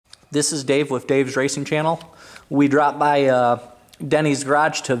This is Dave with Dave's Racing Channel. We dropped by Denny's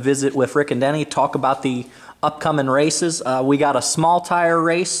garage to visit with Rick and Denny, talk about the upcoming races. We got a small tire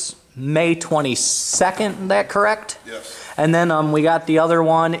race May 22nd, is that correct? Yes. And then we got the other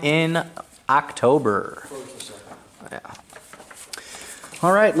one in October. Yeah.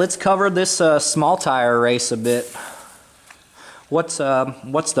 All right, let's cover this small tire race a bit. What's the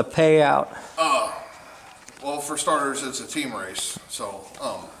payout? Well, for starters, it's a team race. So,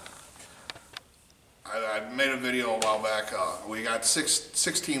 I made a video a while back. We got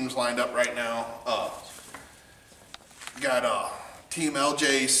six teams lined up right now. Got Team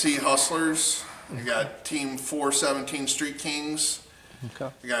LJC Hustlers. We got Team 417 Street Kings. Okay.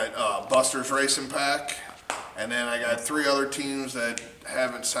 We got Buster's Racing Pack. And then I got 3 other teams that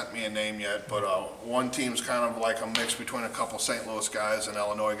haven't sent me a name yet, but one team's kind of like a mix between a couple St. Louis guys and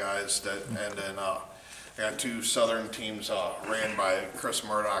Illinois guys, and then I got 2 Southern teams ran by Chris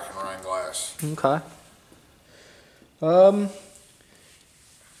Murdoch and Ryan Glass. Okay.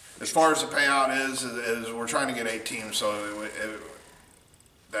 As far as the payout is we're trying to get 8 teams, so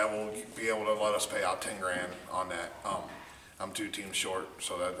that will be able to let us pay out 10 grand on that. I'm 2 teams short,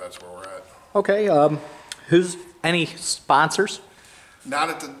 so that's where we're at. Okay. Who's any sponsors? Not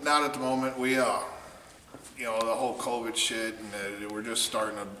at the moment. We you know, the whole COVID shit, and we're just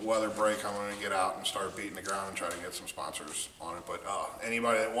starting a weather break. I'm going to get out and start beating the ground and try to get some sponsors on it. But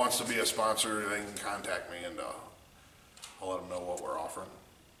anybody that wants to be a sponsor, they can contact me, and I'll let them know what we're offering.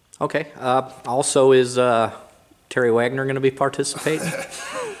 Okay. Also, is Terry Wagner going to be participating?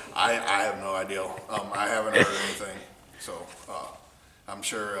 I have no idea. I haven't heard anything. So I'm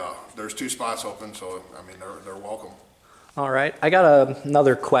sure there's 2 spots open, so I mean they're welcome. All right. I got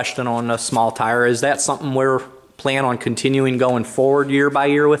another question on a small tire. Is that something we're planning on continuing going forward year by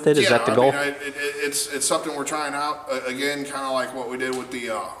year with it? Is that the goal? I mean, it's something we're trying out. Again, kind of like what we did with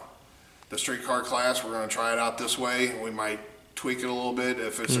the streetcar class. We're going to try it out this way. We might tweak it a little bit.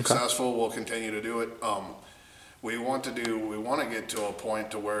 If it's successful, we'll continue to do it. We want to get to a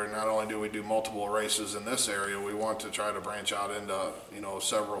point to where not only do we do multiple races in this area, we want to try to branch out into, you know,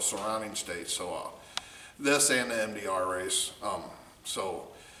 several surrounding states. So this and the MDR race. So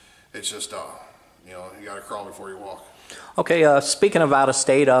it's just you know, you got to crawl before you walk. Okay. Speaking of out of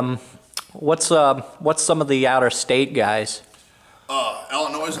state, what's some of the out of state guys?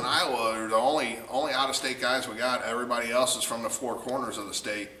 Illinois and Iowa are the only out of state guys we got. Everybody else is from the 4 corners of the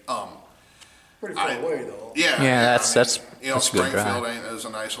state. Pretty far away though. Yeah. Yeah, I mean, that's you know, that's a good Springfield drive. is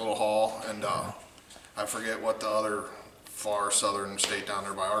a nice little haul, and I forget what the other far southern state down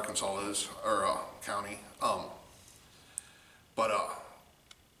there by Arkansas is, or county. But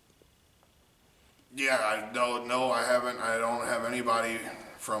yeah, I don't have anybody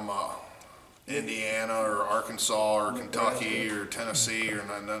from Indiana or Arkansas or Kentucky or Tennessee, or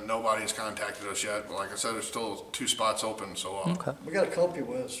nobody's contacted us yet. But like I said, there's still 2 spots open. So Okay. We got a couple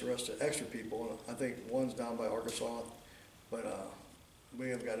people with us, the rest of extra people. I think one's down by Arkansas, but we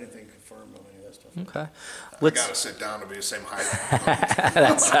haven't got anything confirmed on any of that stuff. Okay. I got to sit down to be the same height.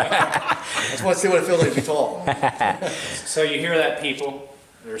 I just want to see what it feels like to be tall. So you hear that, people?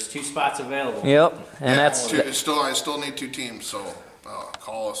 There's 2 spots available. Yep. And Yeah, that's I still need 2 teams. So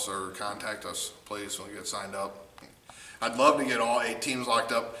call us or contact us, please, when we get signed up. I'd love to get all 8 teams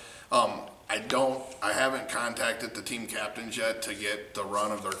locked up. I haven't contacted the team captains yet to get the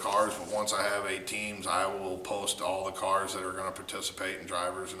run of their cars, but once I have 8 teams, I will post all the cars that are going to participate and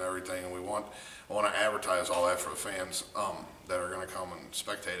drivers and everything. And I want to advertise all that for the fans that are going to come and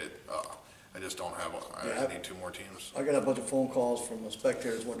spectate it. I just don't have I need 2 more teams. I got a bunch of phone calls from the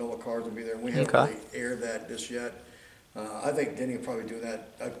spectators wanting to know what cars will be there, and we haven't really aired that just yet. I think Denny will probably do that.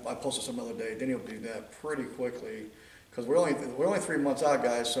 I posted some other day. Denny will do that pretty quickly. Because we're only 3 months out,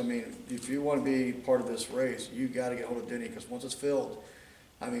 guys. So I mean, if you want to be part of this race, you got to get hold of Denny. Because once it's filled,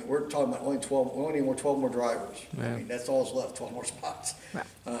 I mean, we're talking about only 12. We only need 12 more drivers. Yeah. I mean, that's all that's left. 12 more spots. Yeah.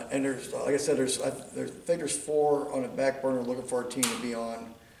 And there's, like I said, I think there's 4 on the back burner looking for our team to be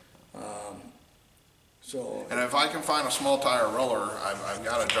on. So. And if I can find a small tire roller, I've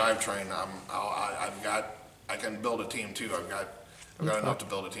got a drivetrain. I can build a team too. I've got enough to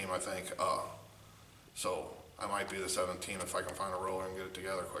build a team, I think. So. I might be the 17th if I can find a roller and get it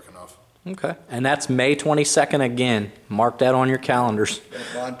together quick enough. okay. And that's May 22nd again. Mark that on your calendars.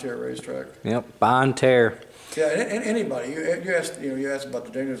 Bon Terre racetrack. Yep, Bon Terre. Yeah, and anybody. You asked about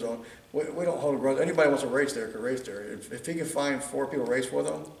the danger zone. We don't hold a grudge. Anybody wants to race there can race there. If he can find 4 people to race with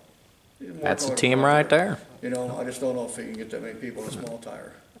him, That's the team right there. You know, I just don't know if he can get that many people in a small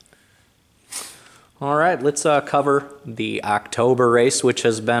tire. All right, let's cover the October race, which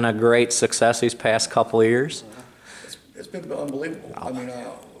has been a great success these past couple of years. It's been unbelievable. I mean,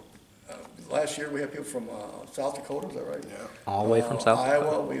 last year we had people from South Dakota, is that right? Yeah. All the way from South Dakota.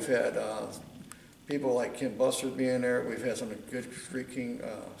 Iowa, we've had people like Ken Buster being there. We've had some good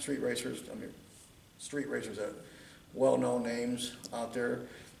street racers that well-known names out there.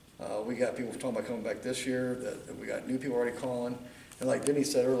 We got people talking about coming back this year, that we got new people already calling. And like Denny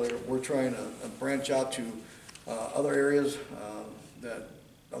said earlier, we're trying to branch out to other areas, that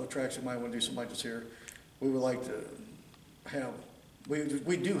other tracks that might want to do something like this here. We would like to have,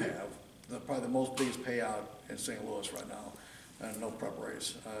 we do have probably the most biggest payout in St. Louis right now, and no prep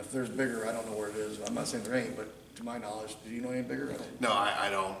race. If there's bigger, I don't know where it is. I'm not saying there ain't, but to my knowledge, do you know any bigger? No, I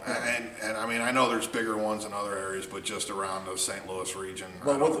don't. And I mean, I know there's bigger ones in other areas, but just around the St. Louis region,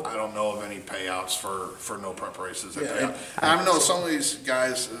 I don't know of any payouts for no prep races. Yeah, I know some of these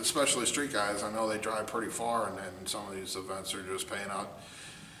guys, especially street guys, I know they drive pretty far, and some of these events are just paying out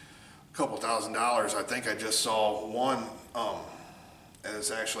a couple $1,000s. I think I just saw one, and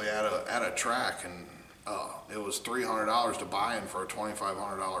it's actually at a track, and it was $300 to buy in for a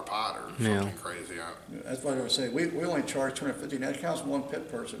 $2,500 pot or something crazy. That's what I was saying. We only charge $250, and that counts one pit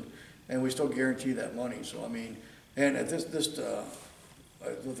person, and we still guarantee that money. So I mean, and at this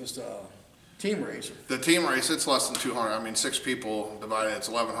team race. The team race, it's less than 200. I mean, 6 people divided, it's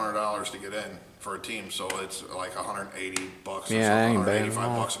 $1,100 to get in for a team. So it's like $180 or something,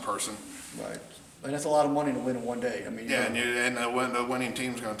 $185 a person. Right. And that's a lot of money to win in one day. I mean, yeah, and the winning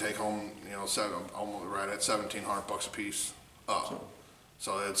team's going to take home, almost right at $1,700 a piece.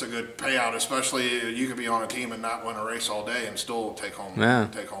 So it's a good payout, especially you could be on a team and not win a race all day and still take home a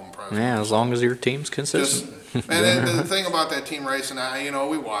prize. Yeah, as long as your team's consistent. And the thing about that team race, and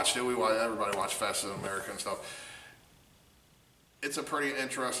we watched it. Everybody watched Fastest in America and stuff. It's a pretty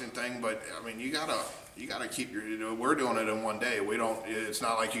interesting thing, but I mean, you gotta keep we're doing it in one day. It's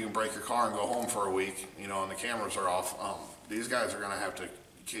not like you can break your car and go home for a week, and the cameras are off. These guys are gonna have to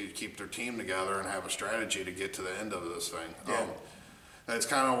keep their team together and have a strategy to get to the end of this thing. Yeah. That's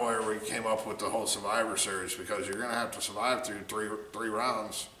kind of where we came up with the whole Survivor Series, because you're gonna have to survive through three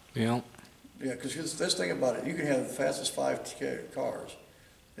rounds. Yeah. Yeah, because this thing about it, you can have the fastest 5 cars.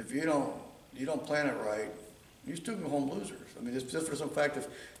 If you don't plan it right, you still go home losers. I mean, it's just for some fact,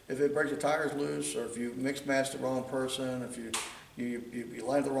 if it breaks the tires loose, or if you mix match the wrong person, if you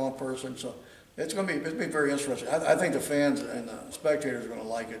line the wrong person, so it's going to be very interesting. I think the fans and the spectators are going to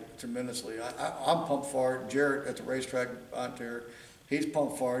like it tremendously. I'm pumped for it. Jarrett at the racetrack out there, he's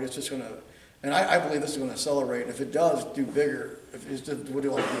pumped for it. It's just going to, and I believe this is going to accelerate. And if it does do bigger, if it's just, we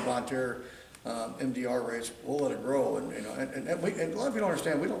do like the Bonterre MDR race, we'll let it grow. And and a lot of people don't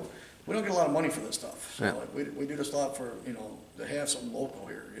understand, we don't get a lot of money for this stuff. So we do this a lot for, to have something local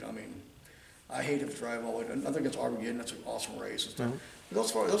here. I mean, I hate to drive all the way. I think it's Armageddon. That's an awesome race and stuff. But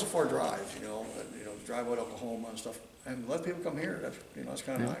those are far drives, drive out Oklahoma and stuff, and let people come here. That's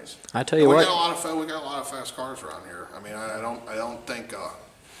kind of nice. I tell you what, we got a lot of fast cars around here. I mean, I don't think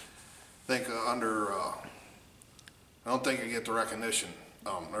you get the recognition.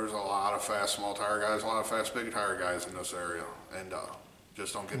 There's a lot of fast small tire guys, a lot of fast big tire guys in this area, and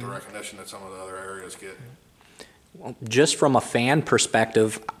just don't get the recognition that some of the other areas get. Well, just from a fan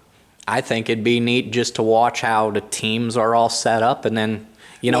perspective, I think it'd be neat just to watch how the teams are all set up, and then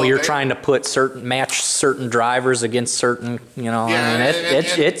you're trying to match certain drivers against certain,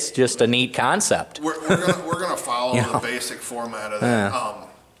 it's just a neat concept. We're gonna follow the basic format of that.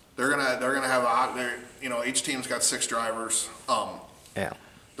 They're gonna have each team's got 6 drivers.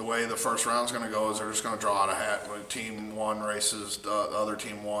 The way the first round's going to go is they're just going to draw out a hat. When team 1 races, the other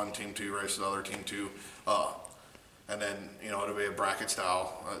team 1, team 2 races, the other team 2, and then it'll be a bracket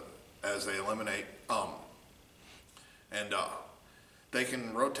style as they eliminate. And they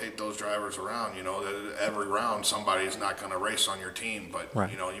can rotate those drivers around. That every round somebody's not going to race on your team, but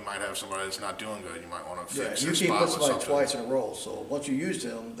you might have somebody that's not doing good. You might want to fix your spot with something. You can't put somebody twice in a row. So once you use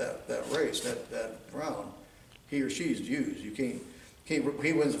them that race, that round, he or she's used. You can't. He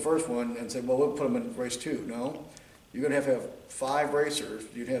wins the first one and say, well, we'll put him in race 2. No, you're going to have 5 racers.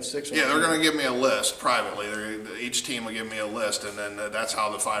 You'd have 6. Yeah, they're going to give me a list privately. Each team will give me a list, and then that's how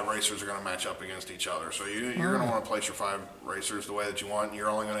the 5 racers are going to match up against each other. So you're going to want to place your 5 racers the way that you want. You're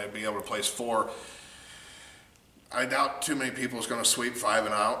only going to be able to place 4. I doubt too many people is going to sweep 5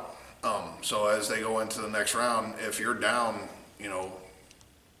 and out. So as they go into the next round, if you're down,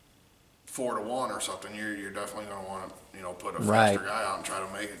 4-1 or something, you're definitely going to want to put a faster guy out and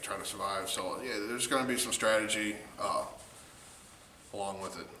try to survive. So yeah, there's going to be some strategy along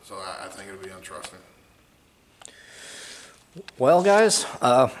with it. So I think it'll be interesting. Well, guys,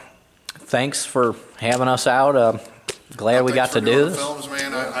 thanks for having us out. Glad we got to do this. Films,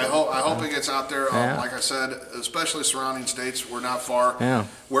 man. I hope hope it gets out there. Yeah. Like I said, especially surrounding states, we're not far. Yeah.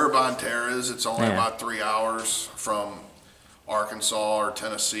 Where Bonterra is, it's only Yeah. about 3 hours from Arkansas or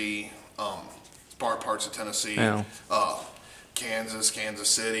Tennessee, parts of Tennessee, Yeah. Kansas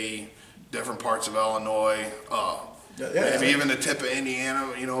City, different parts of Illinois, Yeah. maybe even the tip of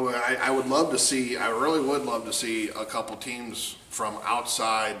Indiana. You know, I would love to see, I really would love to see a couple teams from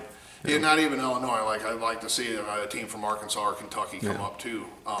outside, not even Illinois. Like, I'd like to see a team from Arkansas or Kentucky come up too,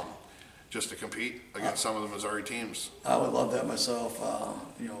 just to compete against some of the Missouri teams. I would love that myself.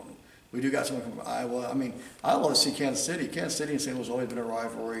 You know, we do got someone from Iowa. I mean, I love to see Kansas City. Kansas City and St. Louis has always been a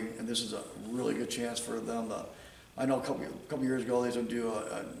rivalry, and this is a really good chance for them to. I know a couple years ago they was going to do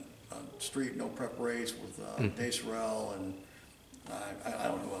a street no prep race with Dave Sorrell, and I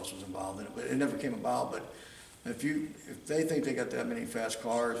don't know who else was involved in it, but it never came about. But if they think they got that many fast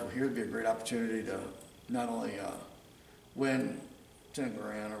cars, well, here'd be a great opportunity to not only win 10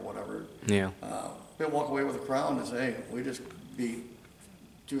 grand or whatever, but walk away with a crown and say, hey, we just beat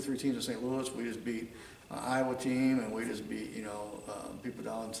 2 or 3 teams in St. Louis. We just beat an Iowa team, and we just beat people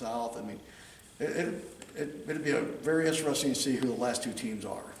down south. I mean, it'd be a very interesting to see who the last 2 teams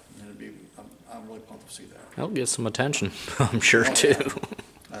are. And I'm really pumped to see that. That'll get some attention, I'm sure too.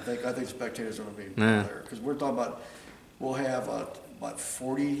 I think spectators are going to be there because we're talking about we'll have about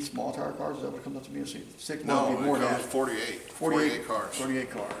 40 small tire cars. Is that what it comes up to be? 6? No, more than that. 48 cars. 48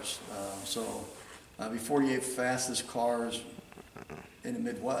 cars. So it'll be 48 fastest cars in the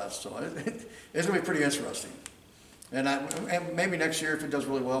Midwest. So it's going to be pretty interesting. And maybe next year, if it does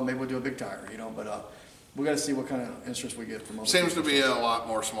really well, maybe we'll do a big tire, but we got to see what kind of interest we get from other Seems to people. be a lot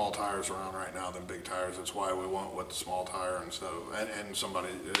more small tires around right now than big tires. That's why we went with the small tire instead of, and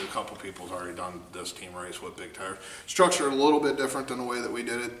a couple people's already done this team race with big tires. Structured a little bit different than the way that we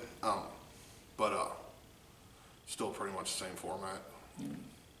did it, but still pretty much the same format.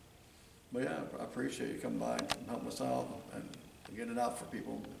 But yeah, I appreciate you coming by and helping us out and getting it out for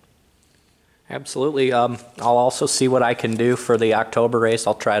people. Absolutely. I'll also see what I can do for the October race.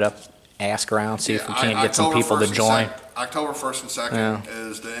 I'll try to ask around, see if we can't get some people to join. October 1st and 2nd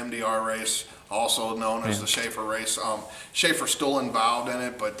is the MDR race, also known as the Schaefer race. Schaefer's still involved in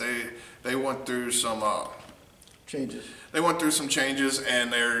it, but they went through some Changes. They went through some changes,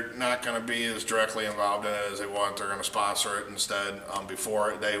 and they're not going to be as directly involved in it as they want. They're going to sponsor it instead.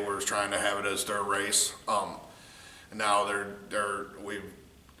 Before they were trying to have it as their race. And now we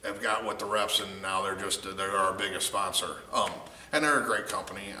have got with the reps, and now they're our biggest sponsor. And they're a great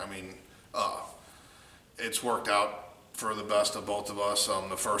company. I mean, it's worked out for the best of both of us.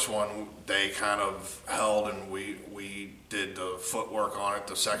 The first one they kind of held, and we did the footwork on it.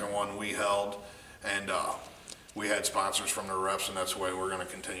 The second one we held, and we had sponsors from the reps, and that's the way we're going to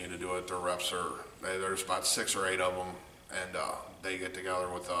continue to do it. The reps there's about 6 or 8 of them, and they get together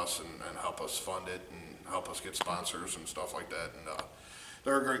with us and help us fund it and help us get sponsors and stuff like that. And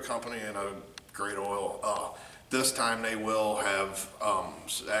they're a great company and a great oil. This time they will have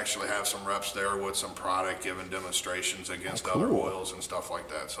actually have some reps there with some product, giving demonstrations against other oils and stuff like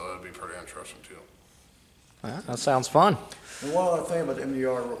that. So that'd be pretty interesting too. That sounds fun. And one other thing about the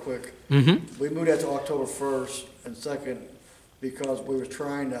MDR real quick. We moved that to October 1st and 2nd because we were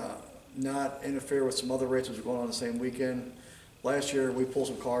trying to not interfere with some other races that were going on the same weekend. Last year we pulled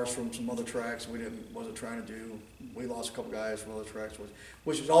some cars from some other tracks wasn't trying to do. We lost a couple guys from other tracks,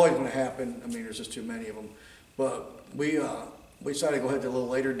 which is always going to happen. I mean, there's just too many of them. But we decided to go ahead to a little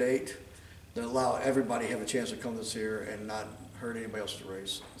later date that allow everybody to have a chance to come this year and not hurt anybody else's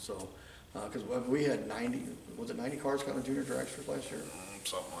race. So, because we had 90 cars coming to junior tracks for last year?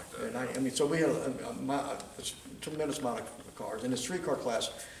 Something like that. I mean, so we had a tremendous amount of cars. And the street car class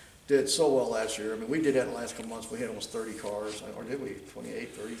did so well last year. I mean, we did that in the last couple months. We had almost 30 cars, or did we? 28,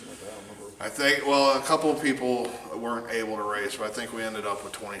 30, something like that. I don't remember. I think, well, a couple of people weren't able to race, but I think we ended up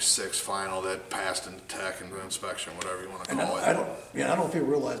with 26 final that passed in tech and inspection, whatever you want to call it. I don't know if people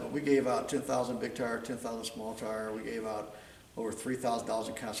realize, but we gave out 10,000 big tire, 10,000 small tire. We gave out over $3,000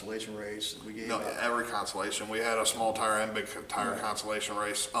 in consolation race. We gave out every consolation. We had a small tire and big tire consolation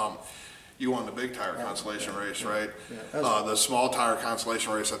race. You won the big tire consolation race, right? Yeah. The small tire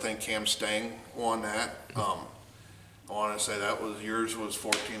consolation race, I think Cam Stang won that. I want to say yours was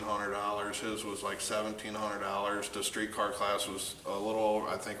 $1,400. His was like $1,700. The street car class was a little over,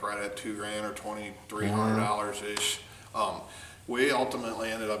 I think, right at $2,000 or $2,300 ish. We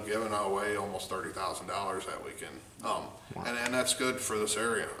ultimately ended up giving away almost $30,000 that weekend. And that's good for this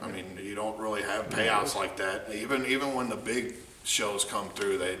area. I mean, you don't really have payouts like that. Even when the big shows come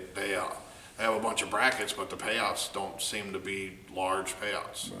through, they have a bunch of brackets, but the payouts don't seem to be large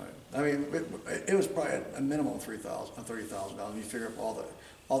payouts. Right. I mean, it was probably a minimum of $30,000. You figure up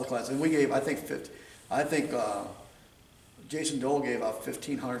all all the classes. And we gave, I think Jason Dole gave out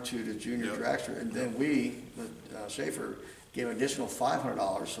 1,500 to the junior dragster, and then we, Schaefer, gave an additional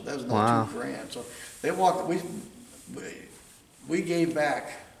 $500, so that was another $2,000. So they walked. We gave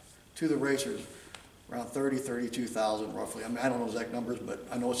back to the racers around 32,000 roughly. I mean, I don't know exact numbers, but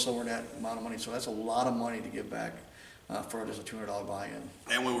I know it's somewhere in that amount of money. So that's a lot of money to give back for just a $200 buy-in.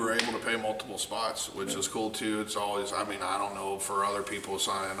 And we were able to pay multiple spots, which is cool too. It's always, I mean, I don't know for other people,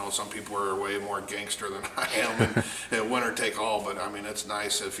 so I know some people are way more gangster than I am, and winner take all, but I mean, it's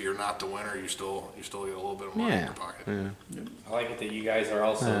nice if you're not the winner, you still get a little bit of money in your pocket. Yeah. I like it that you guys are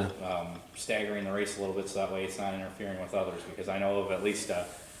also staggering the race a little bit so that way it's not interfering with others, because I know of at least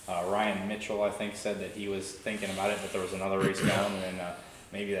Ryan Mitchell, I think, said that he was thinking about it, but there was another race going, and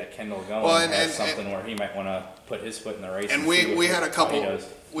maybe that Kendall going has something where he might want to put his foot in the race. And we had a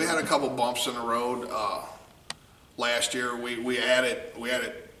couple bumps in the road last year. We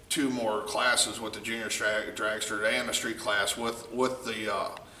added 2 more classes with the junior dragster and the street class with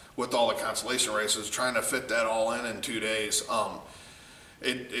all the consolation races, trying to fit that all in 2 days.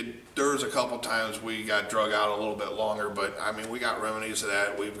 There was a couple times we got drug out a little bit longer, but I mean, we got remedies to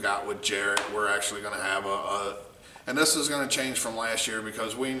that. We've got with Jarrett, we're actually going to have and this is going to change from last year,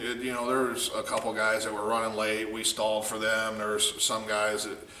 because there's a couple guys that were running late. We stalled for them. There's some guys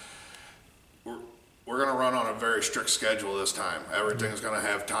that we're going to run on a very strict schedule this time. Everything's going to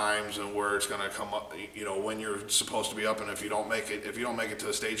have times and where it's going to come up, when you're supposed to be up, and if you don't make it to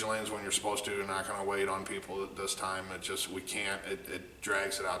the staging lanes when you're supposed to, you're not going to wait on people this time. We can't. It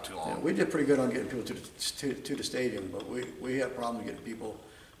drags it out too long. Yeah, we did pretty good on getting people to the stadium, but we had problems getting people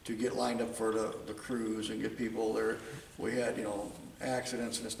to get lined up for the cruise and get people there. We had,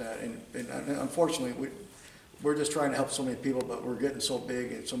 accidents and this and that, and unfortunately, we're just trying to help so many people, but we're getting so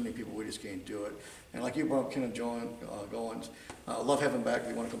big and so many people, we just can't do it. And like you brought up Ken Goins, love having him back if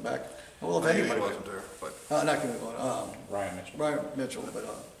you want to come back. I love anybody. He wasn't there, but not Ken Goins, Ryan Mitchell, but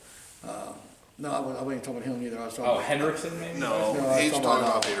no, I wasn't talking about him either. I was talking about Hendrickson, maybe? No, he's talking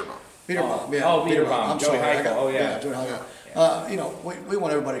about Peterbaum. Peterbaum, yeah. Oh, Peterbaum. I'm Joey sorry. Heiko. Yeah, Joey Heiko. We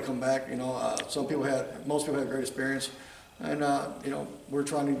want everybody to come back. Most people had great experience, and we're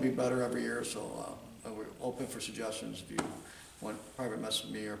trying to be better every year. So we're open for suggestions. If you want private message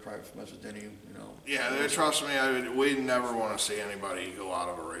me or private message Denny, Yeah, trust me. We never want to see anybody go out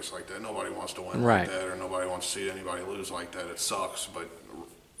of a race like that. Nobody wants to win Right. like that, or nobody wants to see anybody lose like that. It sucks, but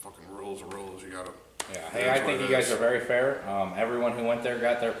fucking rules are rules. You gotta. Yeah. Hey, I think you guys are very fair. Everyone who went there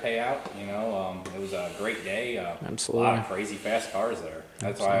got their payout. It was a great day. Absolutely. A lot of crazy fast cars there.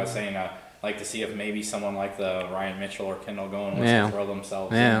 That's why I was saying I'd like to see if maybe someone like the Ryan Mitchell or Kendall Goins wants to throw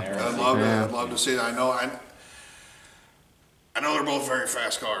themselves in there. I'd love to see that. I know they're both very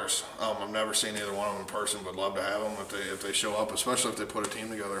fast cars. I've never seen either one of them in person, but love to have them if they show up, especially if they put a team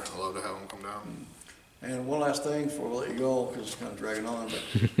together. I'd love to have them come down. And one last thing before we let you go, because it's kind of dragging on,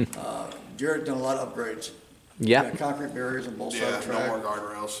 but Jared done a lot of upgrades. Yeah. Got concrete barriers on both sides of the track. No more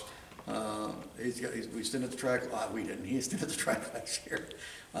guardrails. We extended the track. We didn't. He extended the track last year.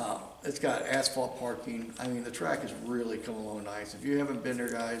 It's got asphalt parking. I mean, the track is really coming along nice. If you haven't been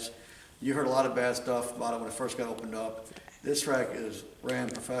there, guys, you heard a lot of bad stuff about it when it first got opened up. This track is ran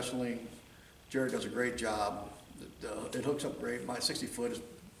professionally. Jared does a great job. It hooks up great. My 60-foot is,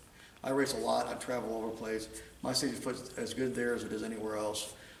 I race a lot. I travel all over the place. My 60-foot is as good there as it is anywhere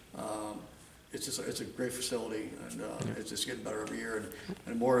else. It's a great facility, and it's just getting better every year.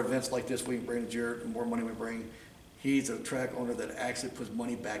 And more events like this we bring to Jared, the more money we bring. He's a track owner that actually puts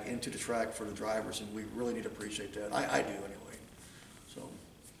money back into the track for the drivers, and we really need to appreciate that. I do anyway. So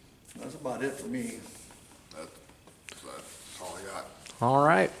that's about it for me. That's all I got. All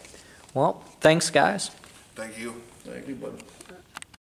right. Well, thanks, guys. Thank you. Thank you, bud.